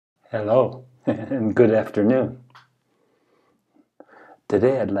Hello and good afternoon.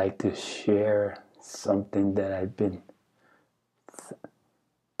 Today I'd like to share something that I've been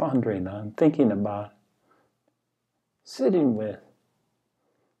pondering on, thinking about, sitting with.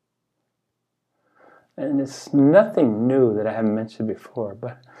 And it's nothing new that I haven't mentioned before,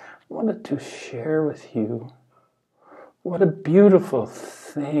 but I wanted to share with you what a beautiful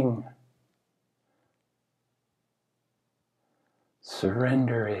thing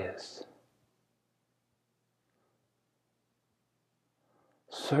surrender is.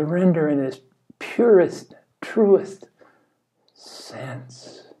 Surrender in its purest, truest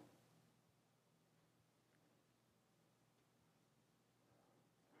sense.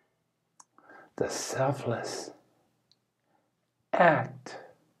 The selfless act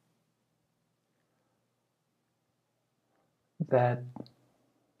that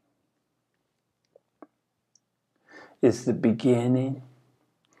is the beginning,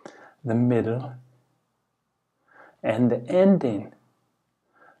 the middle, and the ending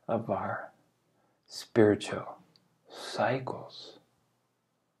of our spiritual cycles.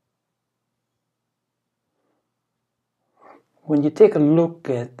 When you take a look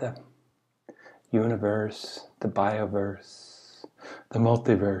at the universe, the bioverse, the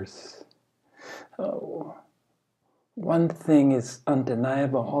multiverse, one thing is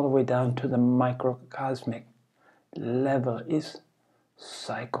undeniable all the way down to the microcosmic level is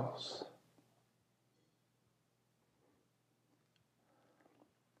cycles.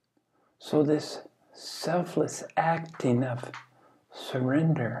 So this selfless acting of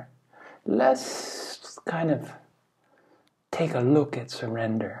surrender, let's kind of take a look at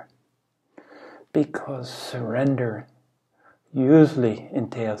surrender, because surrender usually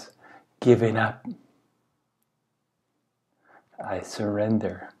entails giving up. I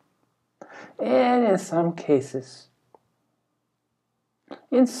surrender. And in some cases,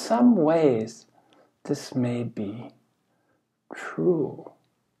 in some ways, this may be true.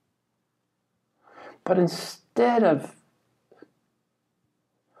 But instead of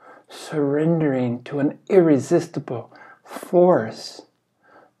surrendering to an irresistible force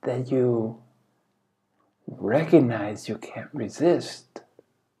that you recognize you can't resist,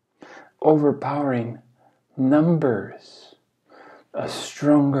 overpowering numbers, a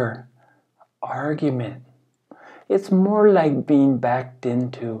stronger argument, it's more like being backed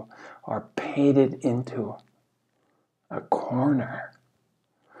into or painted into a corner.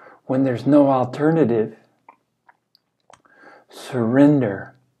 When there's no alternative,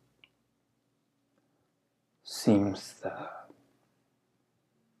 surrender seems the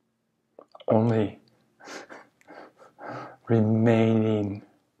only remaining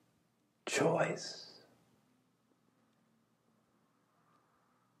choice.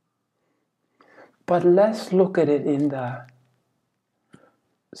 But let's look at it in the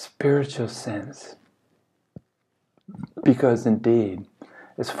spiritual sense, because indeed,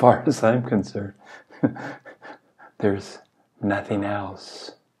 as far as I'm concerned, there's nothing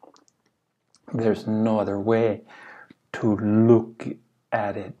else. There's no other way to look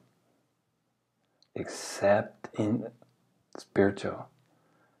at it except in spiritual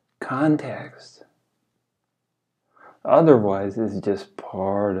context. Otherwise, it's just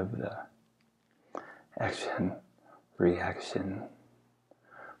part of the action, reaction,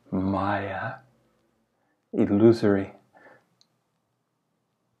 Maya, illusory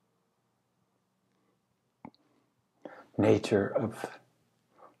nature of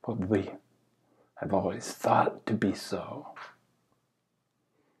what we have always thought to be so.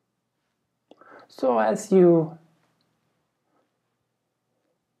 So as you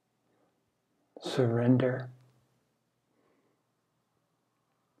surrender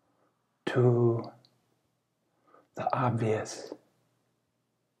to the obvious,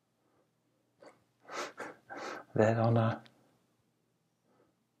 that on a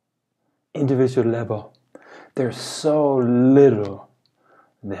individual level, there's so little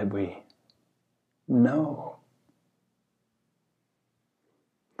that we know.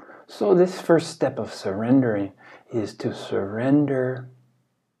 So this first step of surrendering is to surrender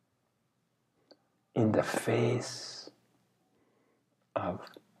in the face of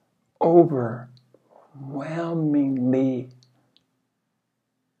overwhelmingly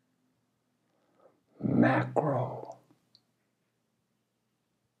macro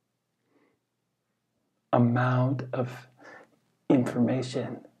amount of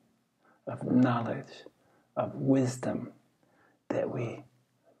information, of knowledge, of wisdom that we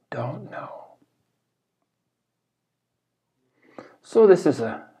don't know. So this is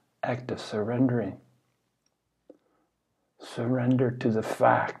an act of surrendering. Surrender to the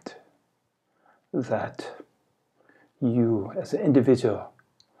fact that you as an individual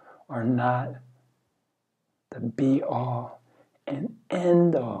are not the be-all and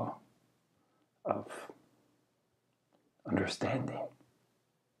end-all of understanding.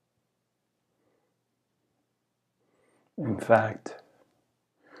 In fact,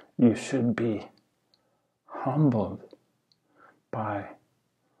 you should be humbled by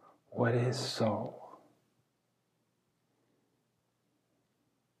what is so.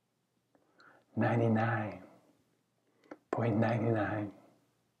 99.99.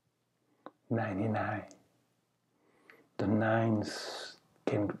 The nines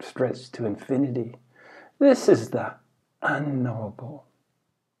can stretch to infinity. This is the unknowable.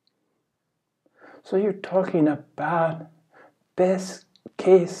 So you're talking about best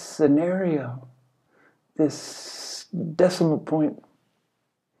case scenario. This decimal point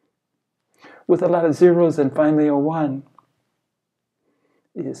with a lot of zeros and finally a 1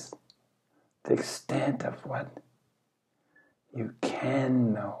 is the extent of what you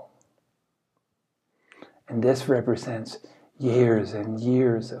can know. And this represents years and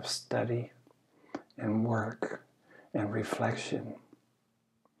years of study and work and reflection,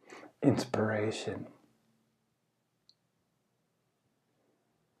 inspiration.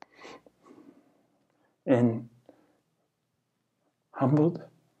 And humbled,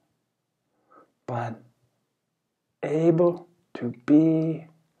 but able to be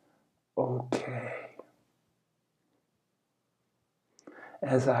okay.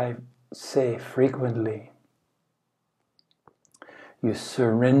 As I say frequently, you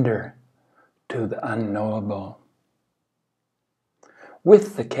surrender to the unknowable,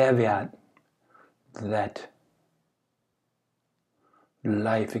 with the caveat that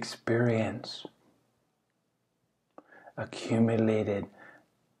life experience, accumulated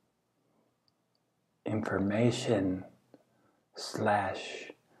information /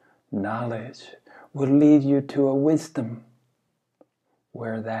 knowledge will lead you to a wisdom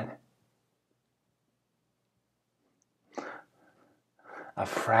where that a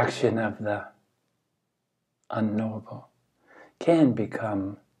fraction of the unknowable can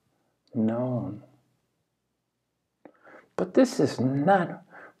become known. But this is not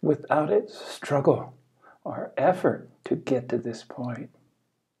without its struggle or effort to get to this point.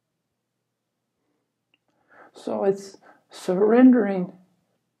 So it's surrendering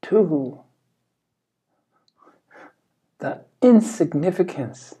to the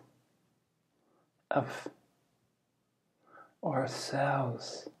insignificance of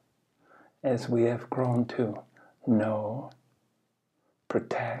ourselves as we have grown to know,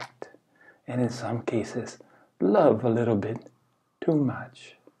 protect, and in some cases love a little bit too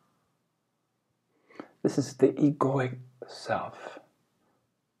much. This is the egoic self.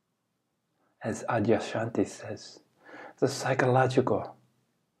 As Adyashanti says, the psychological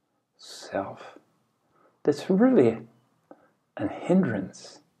self that's really a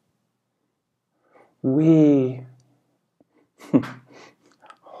hindrance. We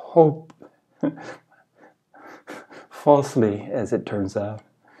hope, falsely as it turns out,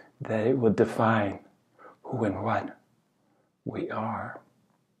 that it will define who and what we are.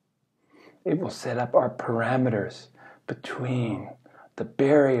 It will set up our parameters between the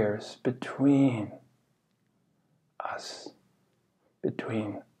barriers between us,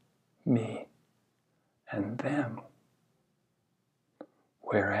 between me and them.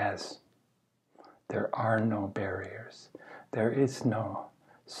 Whereas there are no barriers, there is no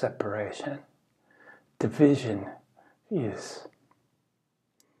separation. Division is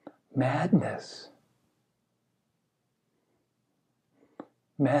madness.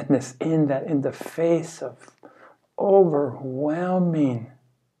 Madness in that, in the face of overwhelming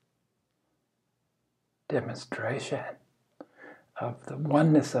demonstration of the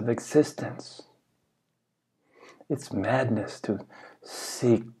oneness of existence. It's madness to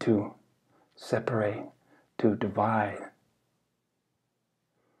seek to separate, to divide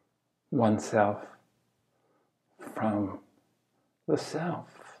oneself from the self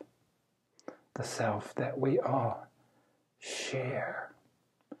that we all share,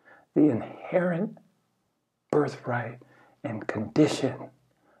 the inherent birthright and condition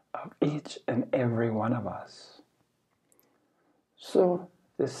of each and every one of us. So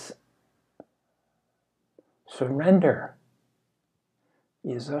this surrender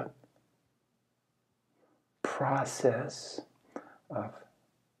is a process of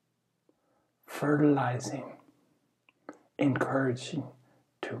fertilizing, encouraging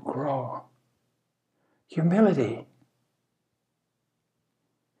to grow. Humility,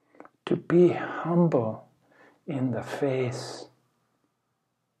 to be humble in the face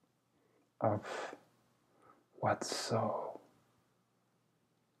of what's so.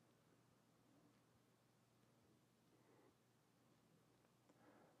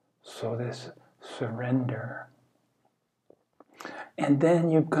 So this surrender. And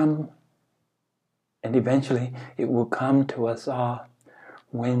then you come, and eventually it will come to us all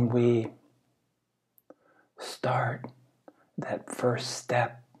when we start that first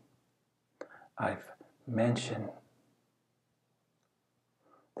step I've mentioned.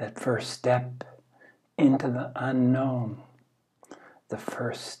 That first step into the unknown. The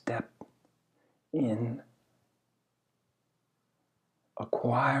first step in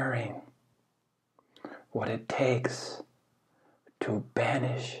acquiring what it takes to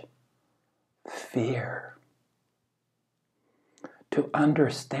banish fear, to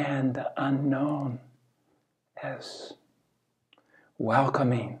understand the unknown as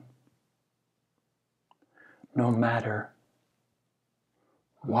welcoming, no matter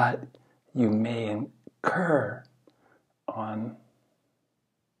what you may incur on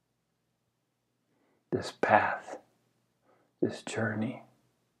this path, this journey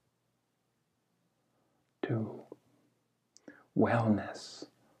to wellness,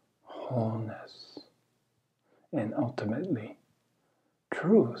 wholeness, and ultimately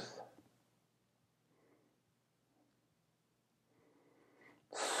truth.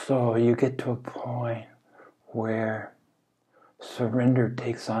 So you get to a point where surrender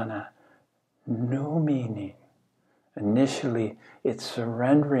takes on a new meaning. Initially, it's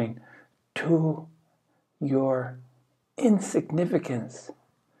surrendering to your insignificance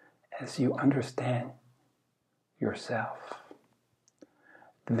as you understand yourself.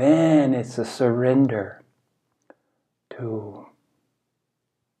 Then it's a surrender to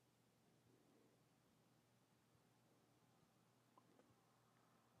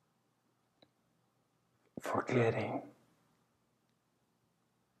forgiving,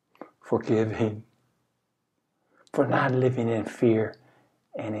 for not living in fear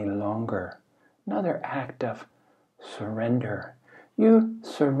any longer. Another act of surrender. You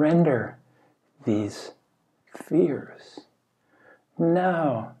surrender these fears.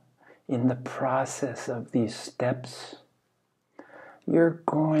 Now, in the process of these steps, you're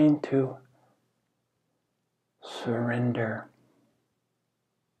going to surrender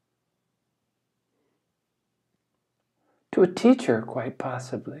to a teacher, quite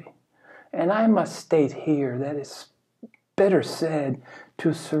possibly. And I must state here that it's better said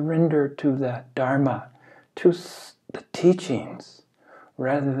to surrender to the Dharma, to the teachings,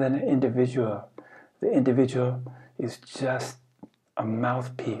 rather than an individual. The individual is just a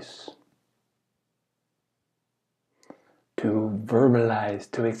mouthpiece to verbalize,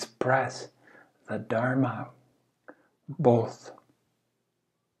 to express the Dharma, both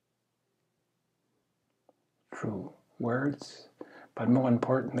through words, but more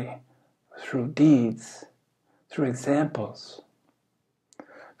importantly, through deeds, through examples.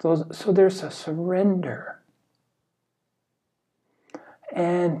 So there's a surrender.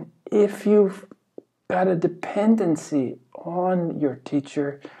 And if you've got a dependency on your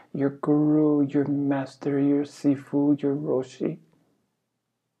teacher, your guru, your master, your sifu, your roshi,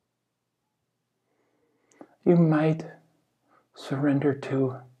 you might surrender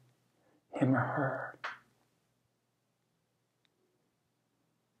to him or her.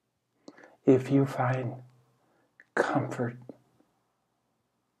 If you find comfort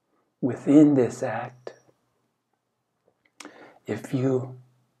within this act, if you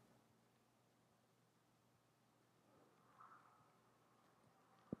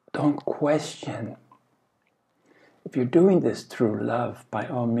don't question, if you're doing this through love, by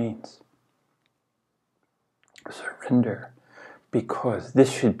all means, surrender, because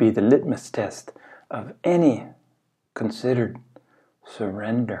this should be the litmus test of any considered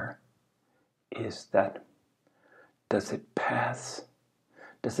surrender. Is that, does it pass?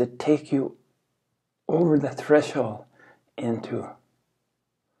 Does it take you over the threshold into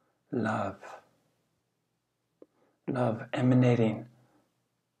love? Love emanating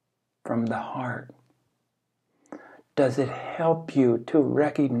from the heart. Does it help you to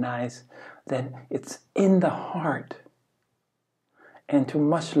recognize that it's in the heart, and to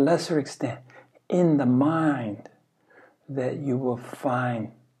much lesser extent in the mind, that you will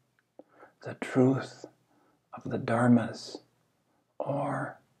find the truth of the dharmas,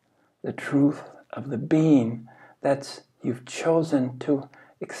 or the truth of the being that you've chosen to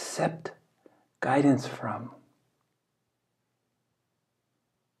accept guidance from?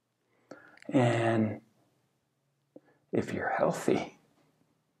 And if you're healthy,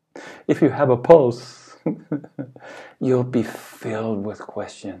 if you have a pulse, you'll be filled with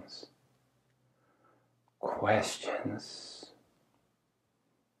questions. Questions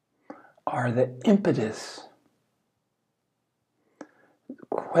are the impetus.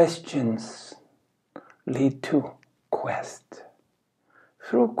 Questions lead to quest.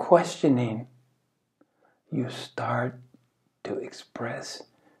 through questioning, you start to express,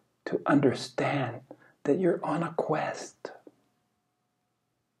 to understand that you're on a quest.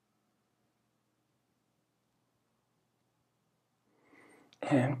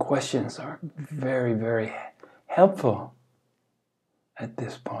 And questions are very, very helpful at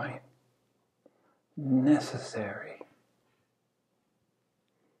this point. Necessary.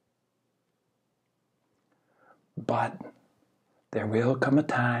 But there will come a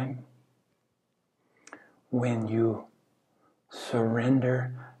time when you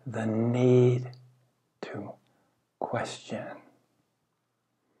surrender the need to question.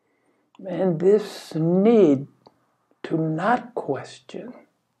 And this need to not question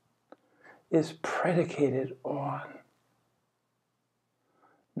is predicated on,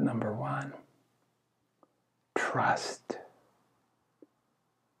 number one, trust.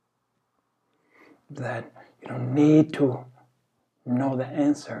 That you don't need to know the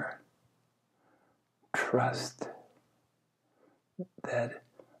answer. Trust that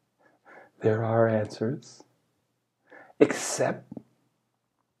there are answers. Accept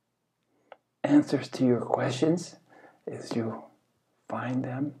answers to your questions as you find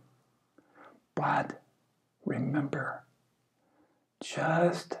them. But remember,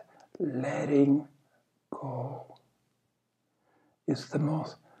 just letting go is the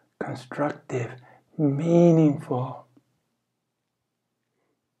most constructive, meaningful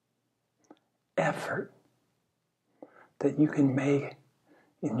effort that you can make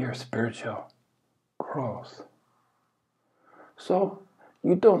in your spiritual growth. So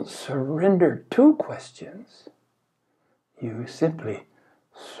you don't surrender to questions. You simply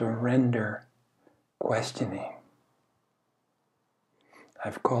surrender questioning.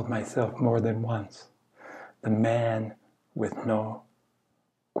 I've called myself more than once the man with no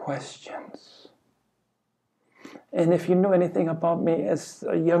questions. And if you know anything about me as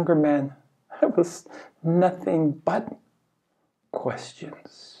a younger man, I was nothing but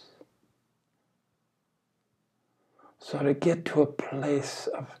questions. So to get to a place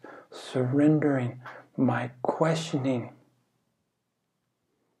of surrendering my questioning,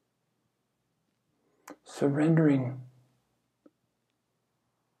 surrendering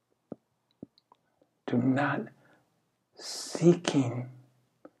to not seeking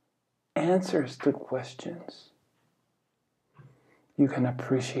answers to questions, you can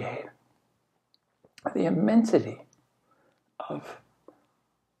appreciate the immensity of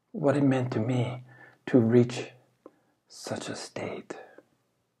what it meant to me to reach such a state.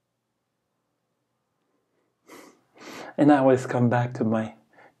 And I always come back to my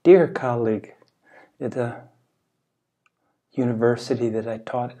dear colleague at the university that I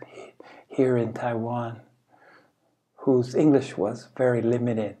taught here in Taiwan, whose English was very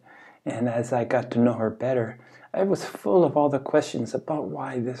limited. And as I got to know her better, I was full of all the questions about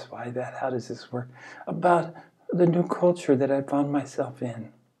why this, why that, how does this work, about the new culture that I found myself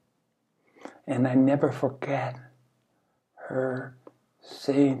in. And I never forget her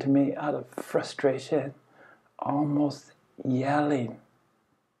saying to me out of frustration, almost yelling,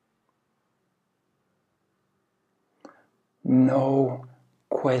 "No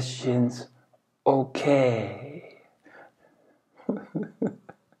questions, okay."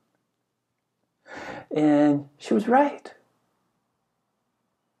 And she was right.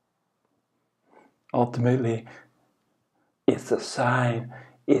 Ultimately, it's a sign,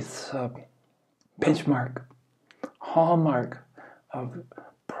 it's a benchmark, hallmark of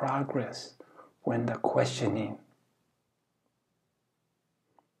progress when the questioning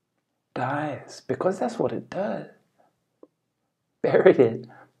dies, because that's what it does. Bury it,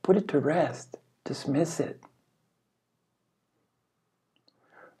 put it to rest, dismiss it.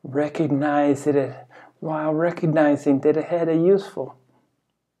 Recognize it while recognizing that it had a useful.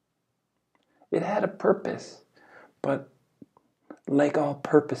 It had a purpose, but like all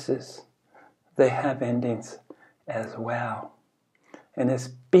purposes, they have endings as well. And it's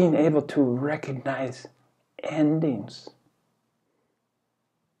being able to recognize endings,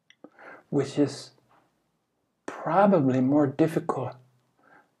 which is probably more difficult.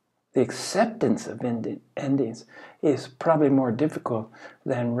 The acceptance of endings is probably more difficult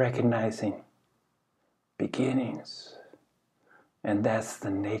than recognizing beginnings. And that's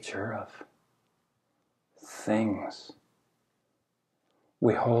the nature of things.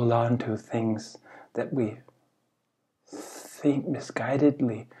 We hold on to things that we think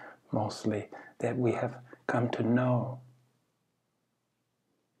misguidedly, mostly, that we have come to know,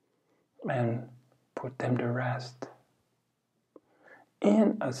 and put them to rest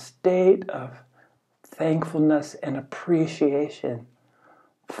in a state of thankfulness and appreciation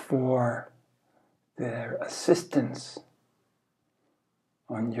for their assistance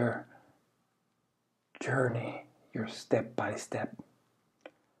on your journey, your step-by-step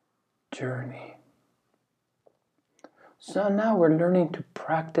journey. So now we're learning to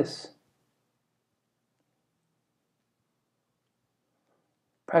practice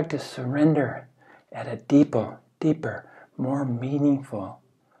surrender at a deeper, more meaningful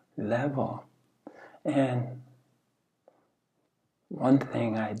level. And one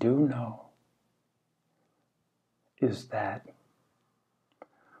thing I do know is that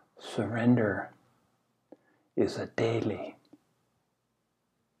surrender is a daily,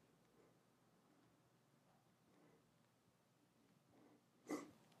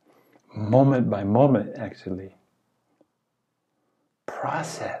 moment by moment, actually,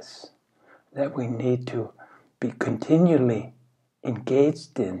 process that we need to be continually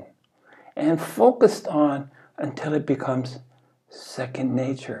engaged in and focused on until it becomes second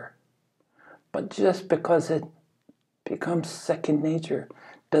nature. But just because it becomes second nature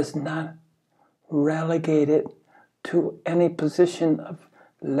does not relegate it to any position of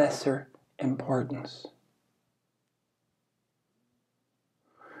lesser importance.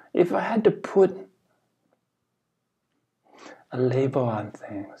 If I had to put a label on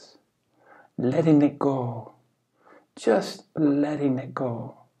things, letting it go, just letting it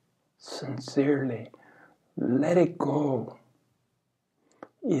go, sincerely, let it go,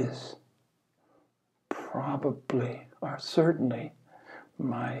 is probably or certainly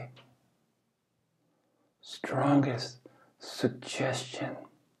my strongest suggestion.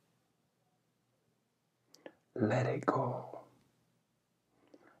 Let it go.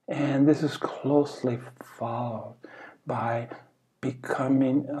 And this is closely followed by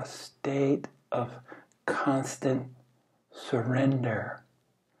becoming a state of constant surrender.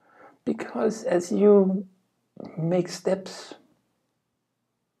 Because as you make steps,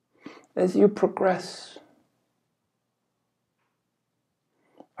 as you progress,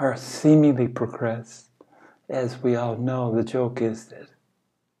 or seemingly progress, as we all know, the joke is that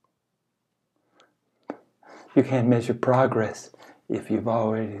you can't measure progress if you've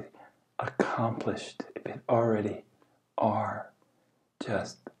already accomplished, if it already are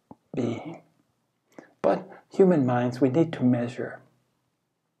just being. But human minds, we need to measure.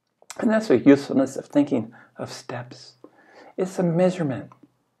 And that's the usefulness of thinking of steps. It's a measurement.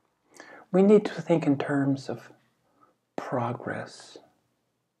 We need to think in terms of progress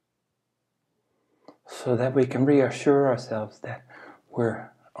so that we can reassure ourselves that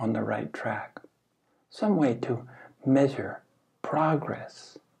we're on the right track. Some way to measure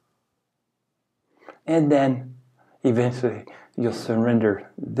progress. And then eventually you'll surrender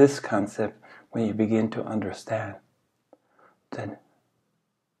this concept when you begin to understand that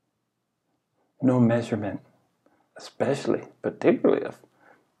no measurement, particularly of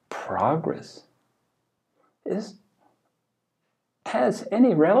progress, has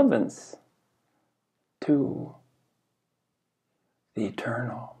any relevance to the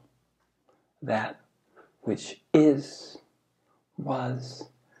eternal, that which is, was,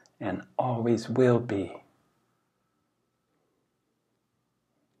 and always will be.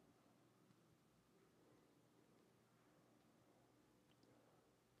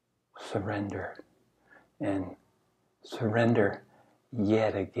 Surrender, and surrender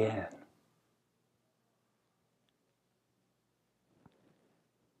yet again.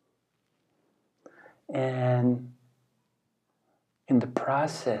 And in the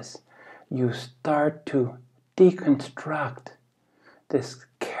process, you start to deconstruct this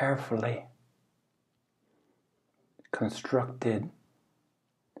carefully constructed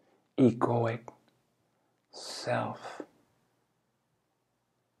egoic self.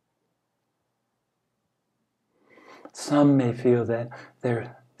 Some may feel that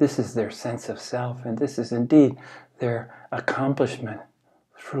this is their sense of self, and this is indeed their accomplishment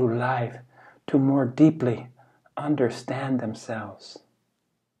through life to more deeply understand themselves.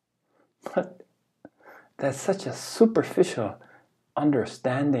 But that's such a superficial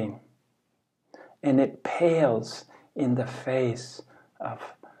understanding, and it pales in the face of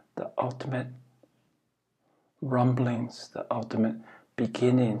the ultimate rumblings, the ultimate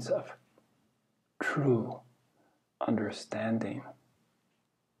beginnings of true understanding.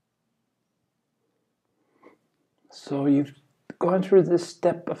 So you've gone through this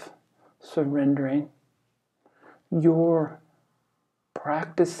step of surrendering. You're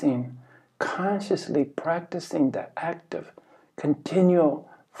consciously practicing the act of continual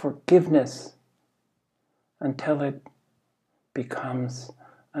forgiveness until it becomes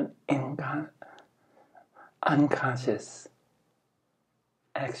an unconscious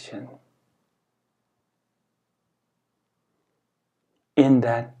action. In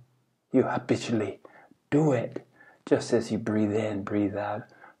that you habitually do it just as you breathe in, breathe out,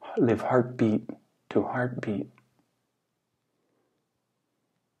 live heartbeat to heartbeat.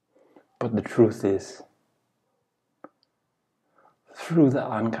 But the truth is, through the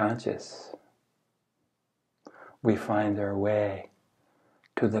unconscious, we find our way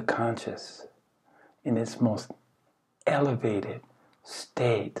to the conscious in its most elevated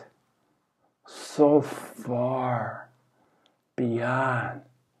state, so far beyond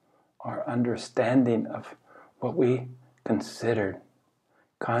our understanding of what we considered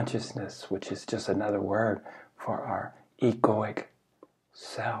consciousness, which is just another word for our egoic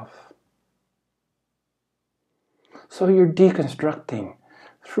self. So you're deconstructing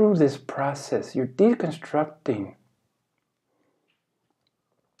through this process, you're deconstructing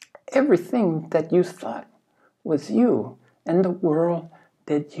everything that you thought was you and the world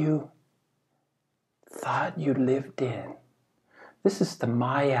that you thought you lived in. This is the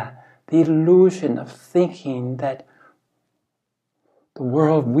Maya, the illusion of thinking that the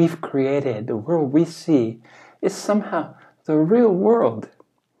world we've created, the world we see, is somehow the real world.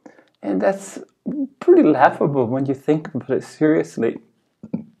 And that's pretty laughable when you think about it seriously.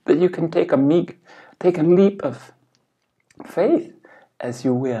 That you can take a leap of faith, as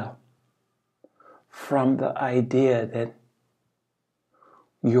you will, from the idea that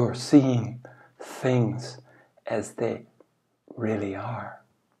you're seeing things as they really are.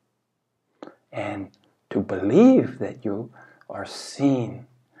 And to believe that you are seeing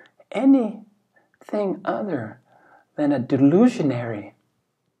anything other than a delusionary,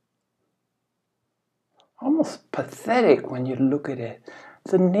 almost pathetic when you look at it.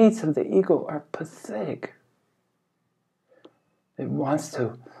 The needs of the ego are pathetic. It wants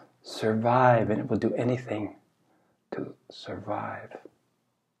to survive, and it will do anything to survive.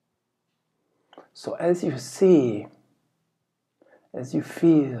 So as you see, as you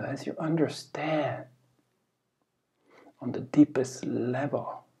feel, as you understand on the deepest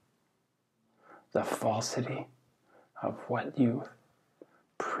level the falsity of what you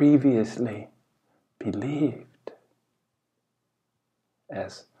previously believed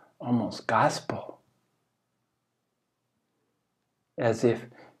as almost gospel, as if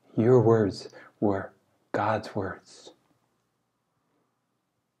your words were God's words.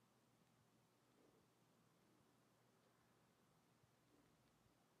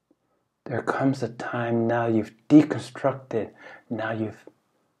 There comes a time now you've deconstructed, now you've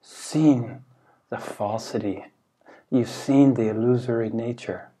seen the falsity, you've seen the illusory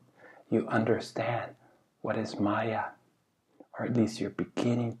nature, you understand what is Maya, or at least you're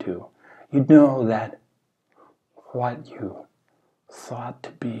beginning to. You know that what you thought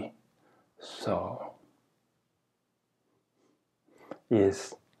to be so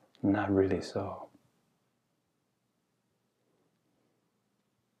is not really so.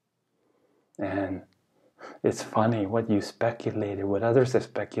 And it's funny what you speculated, what others have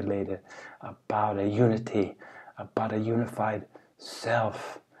speculated about a unity, about a unified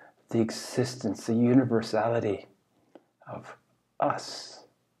self, the existence, the universality of us,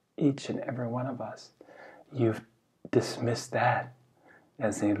 each and every one of us. You've dismissed that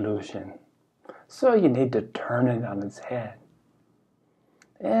as an illusion. So you need to turn it on its head.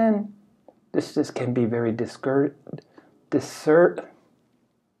 And this just can be very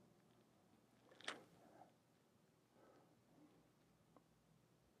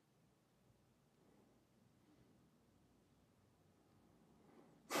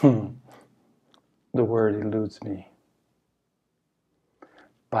the word eludes me.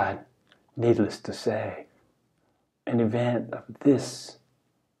 But needless to say, an event of this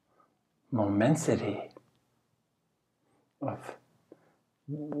momencity, of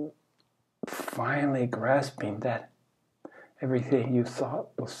finally grasping that everything you thought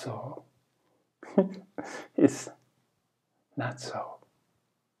was so is not so.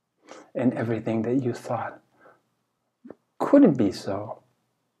 And everything that you thought couldn't be so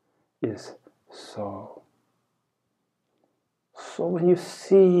is so. So when you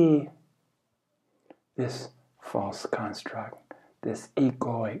see this false construct, this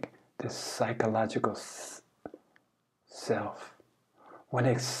egoic, this psychological self, when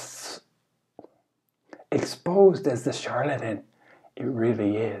it's exposed as the charlatan it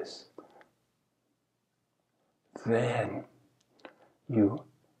really is, then you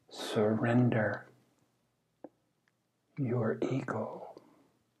surrender your ego.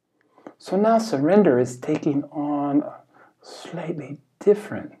 So now surrender is taking on a slightly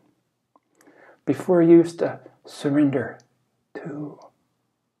different. Before you used to surrender to.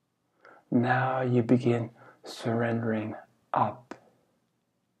 Now you begin surrendering up.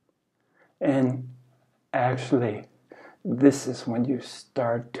 And actually, this is when you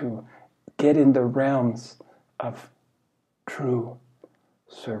start to get in the realms of true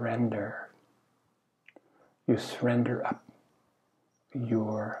surrender. You surrender up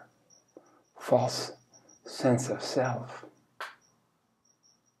your false sense of self.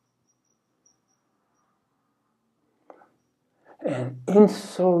 And in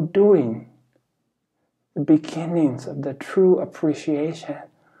so doing, the beginnings of the true appreciation,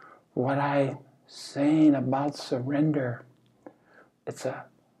 what I'm saying about surrender, it's a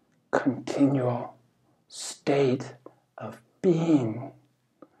continual state of being,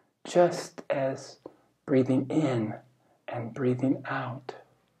 just as breathing in and breathing out.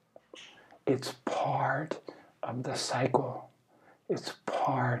 It's part of the cycle. It's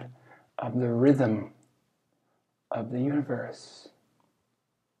part of the rhythm of the universe.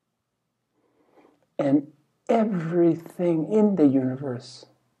 And everything in the universe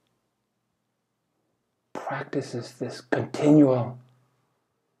practices this continual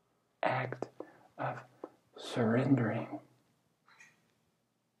act of surrendering.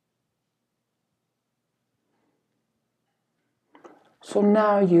 So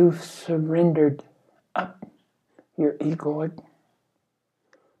now you've surrendered up your egoic.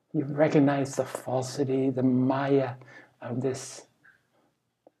 You've recognized the falsity, the maya of this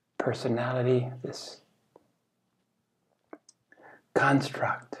personality, this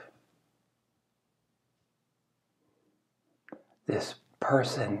construct, this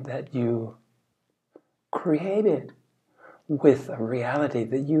person that you created with a reality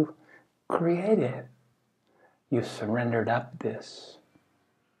that you created. You surrendered up this.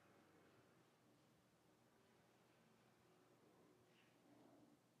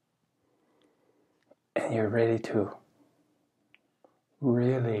 And you're ready to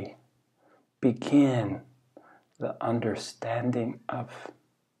really begin the understanding of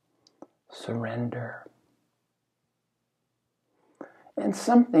surrender. And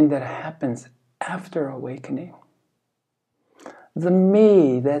something that happens after awakening. The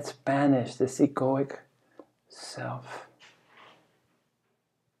me that's banished, this egoic self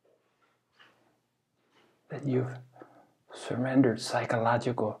that you've surrendered,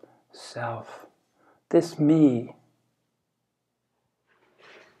 psychological self. This me,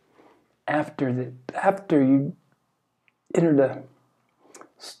 after you enter the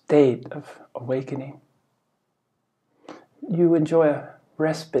state of awakening, you enjoy a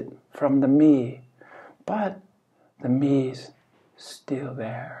respite from the me, but the me's still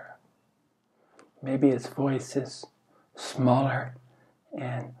there. Maybe its voice is smaller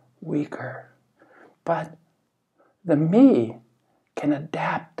and weaker, but the me can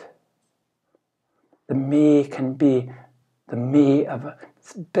adapt. The me can be the me of a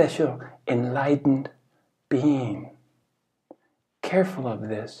special enlightened being. Careful of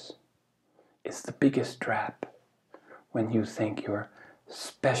this. It's the biggest trap when you think you're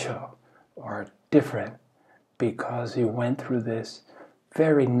special or different because you went through this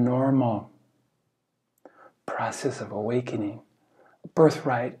very normal process of awakening,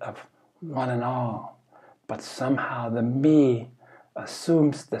 birthright of one and all. But somehow the me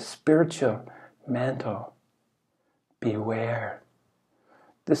assumes the spiritual mantle. Beware.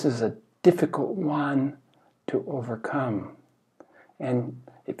 This is a difficult one to overcome. And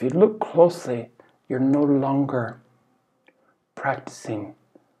if you look closely, you're no longer practicing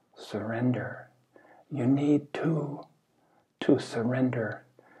surrender. You need to surrender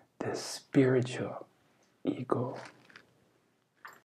this spiritual ego.